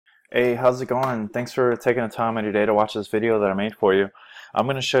Hey, how's it going? Thanks for taking the time out of your day to watch this video that I made for you. I'm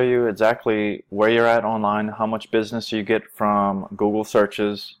going to show you exactly where you're at online, how much business you get from Google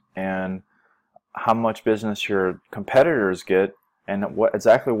searches, and how much business your competitors get, and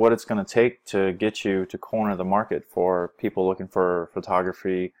exactly what it's going to take to get you to corner the market for people looking for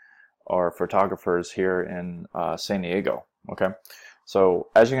photography or photographers here in San Diego. Okay. So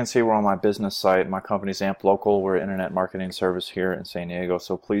as you can see, we're on my business site. My company's Amp Local. We're an internet marketing service here in San Diego.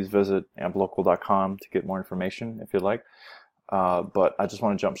 So please visit amplocal.com to get more information if you'd like. But I just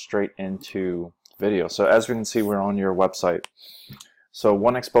want to jump straight into video. So as we can see, we're on your website. So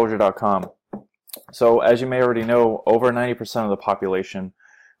oneexposure.com. So as you may already know, over 90% of the population,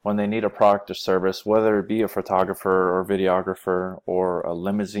 when they need a product or service, whether it be a photographer or videographer or a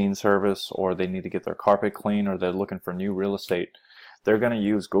limousine service, or they need to get their carpet clean, or they're looking for new real estate, they're going to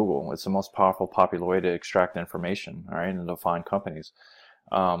use Google. It's the most powerful, popular way to extract information, all right, and to find companies.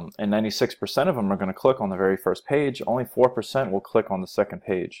 And 96% of them are going to click on the very first page. Only 4% will click on the second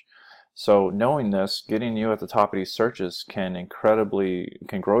page. So knowing this, getting you at the top of these searches can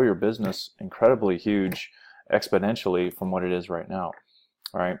grow your business incredibly huge, exponentially from what it is right now.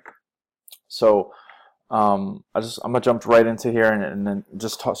 All right. So I'm gonna jump right into here and then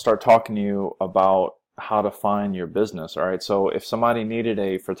just start talking to you about how to find your business. All right. So if somebody needed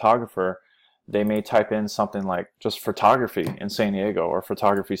a photographer, they may type in something like just photography in San Diego or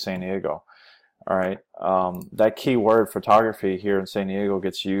photography San Diego. All right. That keyword photography here in San Diego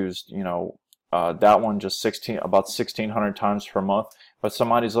gets used, that one just about 1,600 times per month. But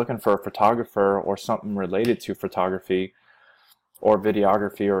somebody's looking for a photographer or something related to photography or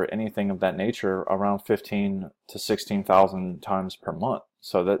videography or anything of that nature around 15 to 16,000 times per month.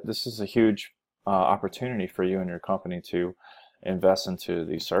 So this is a huge opportunity for you and your company to invest into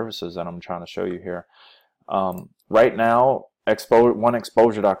these services that I'm trying to show you here. Right now,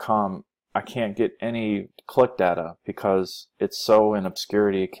 oneexposure.com, I can't get any click data because it's so in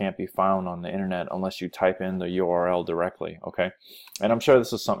obscurity it can't be found on the internet unless you type in the URL directly, okay? And I'm sure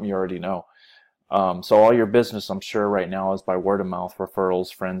this is something you already know. So all your business, I'm sure right now, is by word of mouth,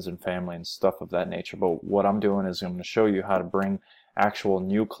 referrals, friends and family and stuff of that nature. But what I'm doing is I'm going to show you how to bring actual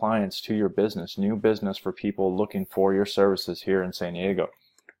new clients to your business, new business for people looking for your services here in San Diego.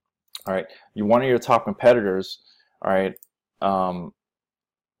 All right, one of your top competitors, all right,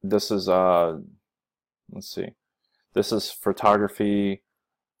 this is, let's see, this is photography,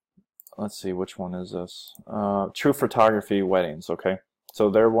 let's see, which one is this? True Photography Weddings, okay? So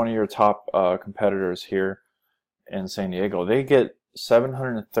they're one of your top competitors here in San Diego. They get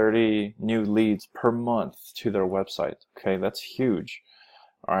 730 new leads per month to their website. Okay, that's huge.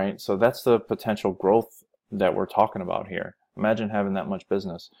 All right, so that's the potential growth that we're talking about here. Imagine having that much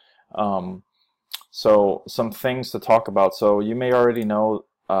business. So some things to talk about. So you may already know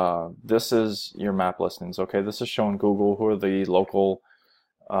this is your map listings. Okay, this is showing Google who are the local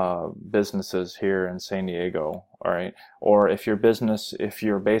businesses here in San Diego. All right, or if you're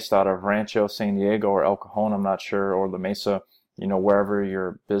based out of Rancho, San Diego, or El Cajon, I'm not sure, or the Mesa, wherever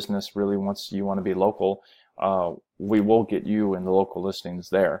your business really wants, you want to be local, we will get you in the local listings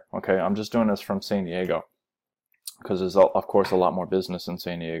there. Okay, I'm just doing this from San Diego because there's of course a lot more business in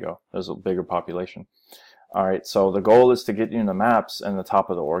San Diego. There's a bigger population. All right, so the goal is to get you in the maps and the top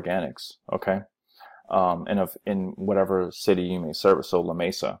of the organics. Okay. In whatever city you may service, so La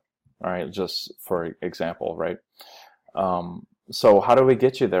Mesa, all right, just for example, right? So how do we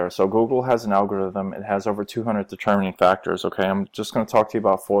get you there? So Google has an algorithm. It has over 200 determining factors, okay? I'm just going to talk to you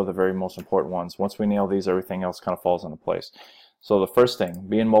about 4 of the very most important ones. Once we nail these, everything else kind of falls into place. So the first thing,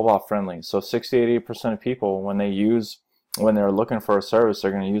 being mobile friendly. So 60-80% of people, when they're looking for a service,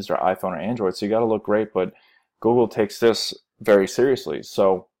 they're going to use their iPhone or Android. So you got to look great, but Google takes this very seriously.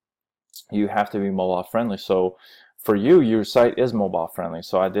 So you have to be mobile friendly. So for you, your site is mobile friendly.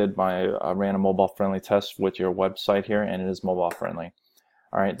 So I ran a mobile friendly test with your website here, and it is mobile friendly.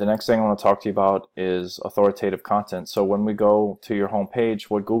 All right, the next thing I want to talk to you about is authoritative content. So when we go to your home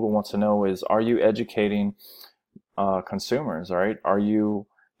page, what Google wants to know is, are you educating consumers? All right, are you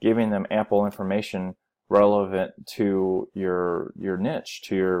giving them ample information relevant to your niche,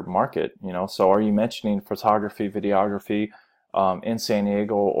 to your market? So are you mentioning photography, videography in San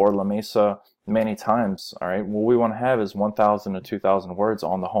Diego or La Mesa many times? All right, what we want to have is 1,000 to 2,000 words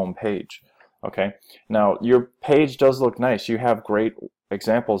on the home page. Okay, now your page does look nice. You have great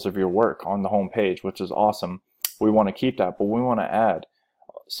examples of your work on the home page, which is awesome. We want to keep that, but we want to add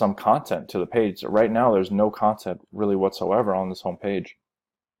some content to the page. Right now there's no content really whatsoever on this home page.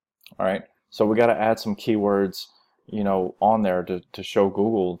 All right, so we got to add some keywords on there to show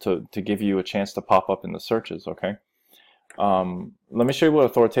Google to give you a chance to pop up in the searches. Okay. Let me show you what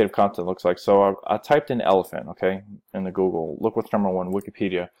authoritative content looks like. So I typed in elephant, okay, in the Google. Look what's number one,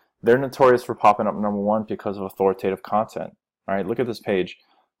 Wikipedia. They're notorious for popping up number one because of authoritative content. All right, look at this page.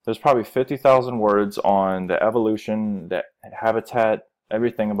 There's probably 50,000 words on the evolution, the habitat,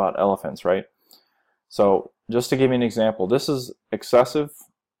 everything about elephants, right? So just to give you an example, this is excessive,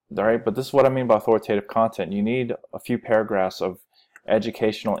 all right, but this is what I mean by authoritative content. You need a few paragraphs of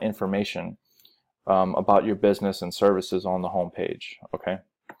educational information about your business and services on the home page, okay?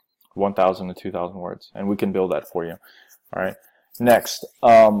 1,000 to 2,000 words, and we can build that for you, all right? Next,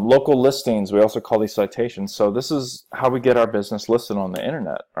 local listings. We also call these citations. So this is how we get our business listed on the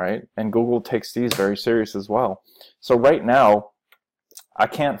internet, right? And Google takes these very serious as well. So right now, I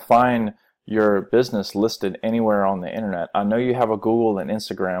can't find your business listed anywhere on the internet. I know you have a Google and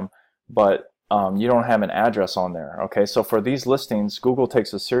Instagram, but you don't have an address on there, okay? So for these listings, Google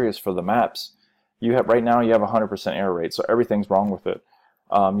takes it serious for the maps. You have right now you have a 100% error rate, so everything's wrong with it.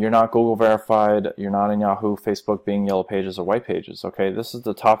 You're not Google verified, you're not in Yahoo, Facebook, Bing, Yellow Pages, or White Pages, okay? This is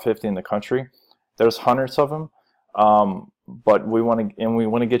the top 50 in the country. There's hundreds of them, but we want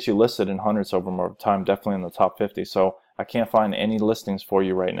to get you listed in hundreds of them over time, definitely in the top 50. So I can't find any listings for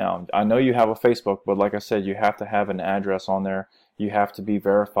you right now. I know you have a Facebook, but like I said, you have to have an address on there. You have to be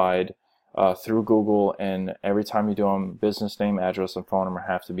verified through Google, and every time you do them, business name, address, and phone number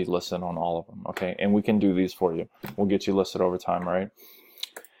have to be listed on all of them, okay? And we can do these for you. We'll get you listed over time, all right?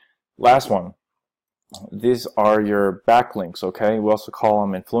 Last one. These are your backlinks, okay? We also call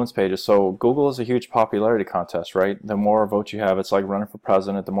them influence pages. So Google is a huge popularity contest, right? The more votes you have, it's like running for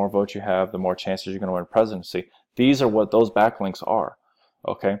president. The more votes you have, the more chances you're going to win presidency. These are what those backlinks are,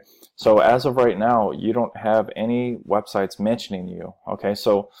 okay? So as of right now, you don't have any websites mentioning you, okay?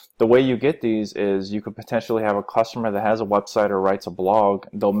 So the way you get these is you could potentially have a customer that has a website or writes a blog.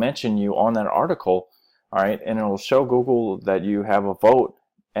 They'll mention you on that article, all right? And it'll show Google that you have a vote,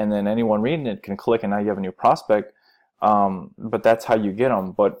 and then anyone reading it can click, and now you have a new prospect. But that's how you get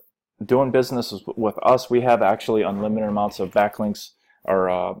them. But doing business with us, we have actually unlimited amounts of backlinks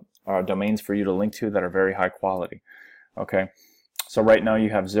or domains for you to link to that are very high quality. Okay, so right now you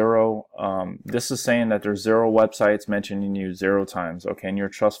have zero. This is saying that there's 0 websites mentioning you 0 times. Okay, and your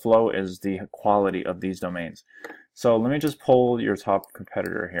trust flow is the quality of these domains. So let me just pull your top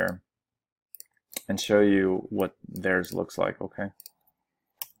competitor here and show you what theirs looks like. Okay.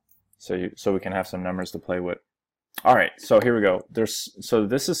 So we can have some numbers to play with. All right, so here we go. So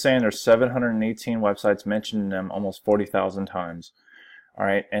this is saying there's 718 websites mentioned in them almost 40,000 times. All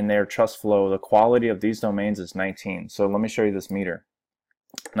right, and their trust flow, the quality of these domains is 19. So let me show you this meter.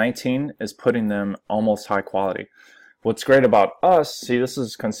 19 is putting them almost high quality. What's great about us, see, this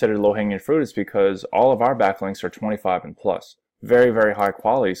is considered low-hanging fruit, is because all of our backlinks are 25 and plus. Very, very high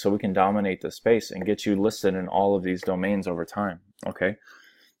quality, so we can dominate the space and get you listed in all of these domains over time, okay?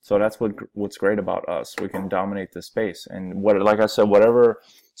 So that's what's great about us. We can dominate the space, and like I said, whatever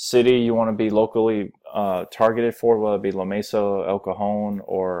city you want to be locally targeted for, whether it be La Mesa, El Cajon,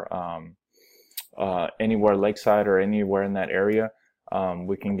 or anywhere lakeside or anywhere in that area,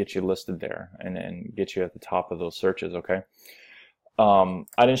 we can get you listed there and get you at the top of those searches. Okay. I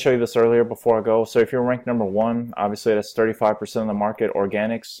didn't show you this earlier before I go. So if you're ranked number 1, obviously that's 35% of the market.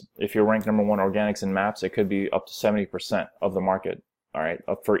 Organics, if you're ranked number 1 organics and maps, it could be up to 70% of the market. All right,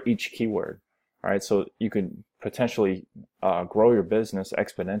 for each keyword. All right, so you could potentially grow your business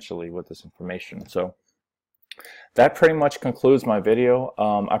exponentially with this information. So that pretty much concludes my video.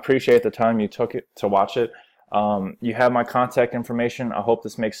 I appreciate the time you took it to watch it. You have my contact information. I hope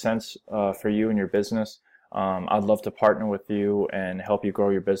this makes sense for you and your business. I'd love to partner with you and help you grow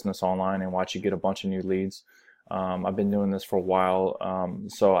your business online and watch you get a bunch of new leads. I've been doing this for a while,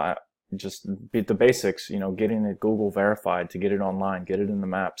 so I just beat the basics, you know, getting it Google verified to get it online, get it in the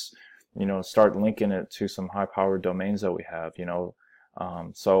maps, you know, start linking it to some high-powered domains that we have, you know.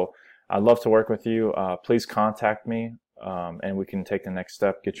 So I'd love to work with you. Please contact me, and we can take the next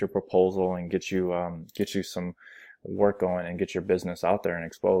step, get your proposal, and get you some work going and get your business out there and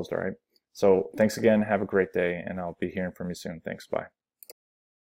exposed. All right. So thanks again. Have a great day, and I'll be hearing from you soon. Thanks. Bye.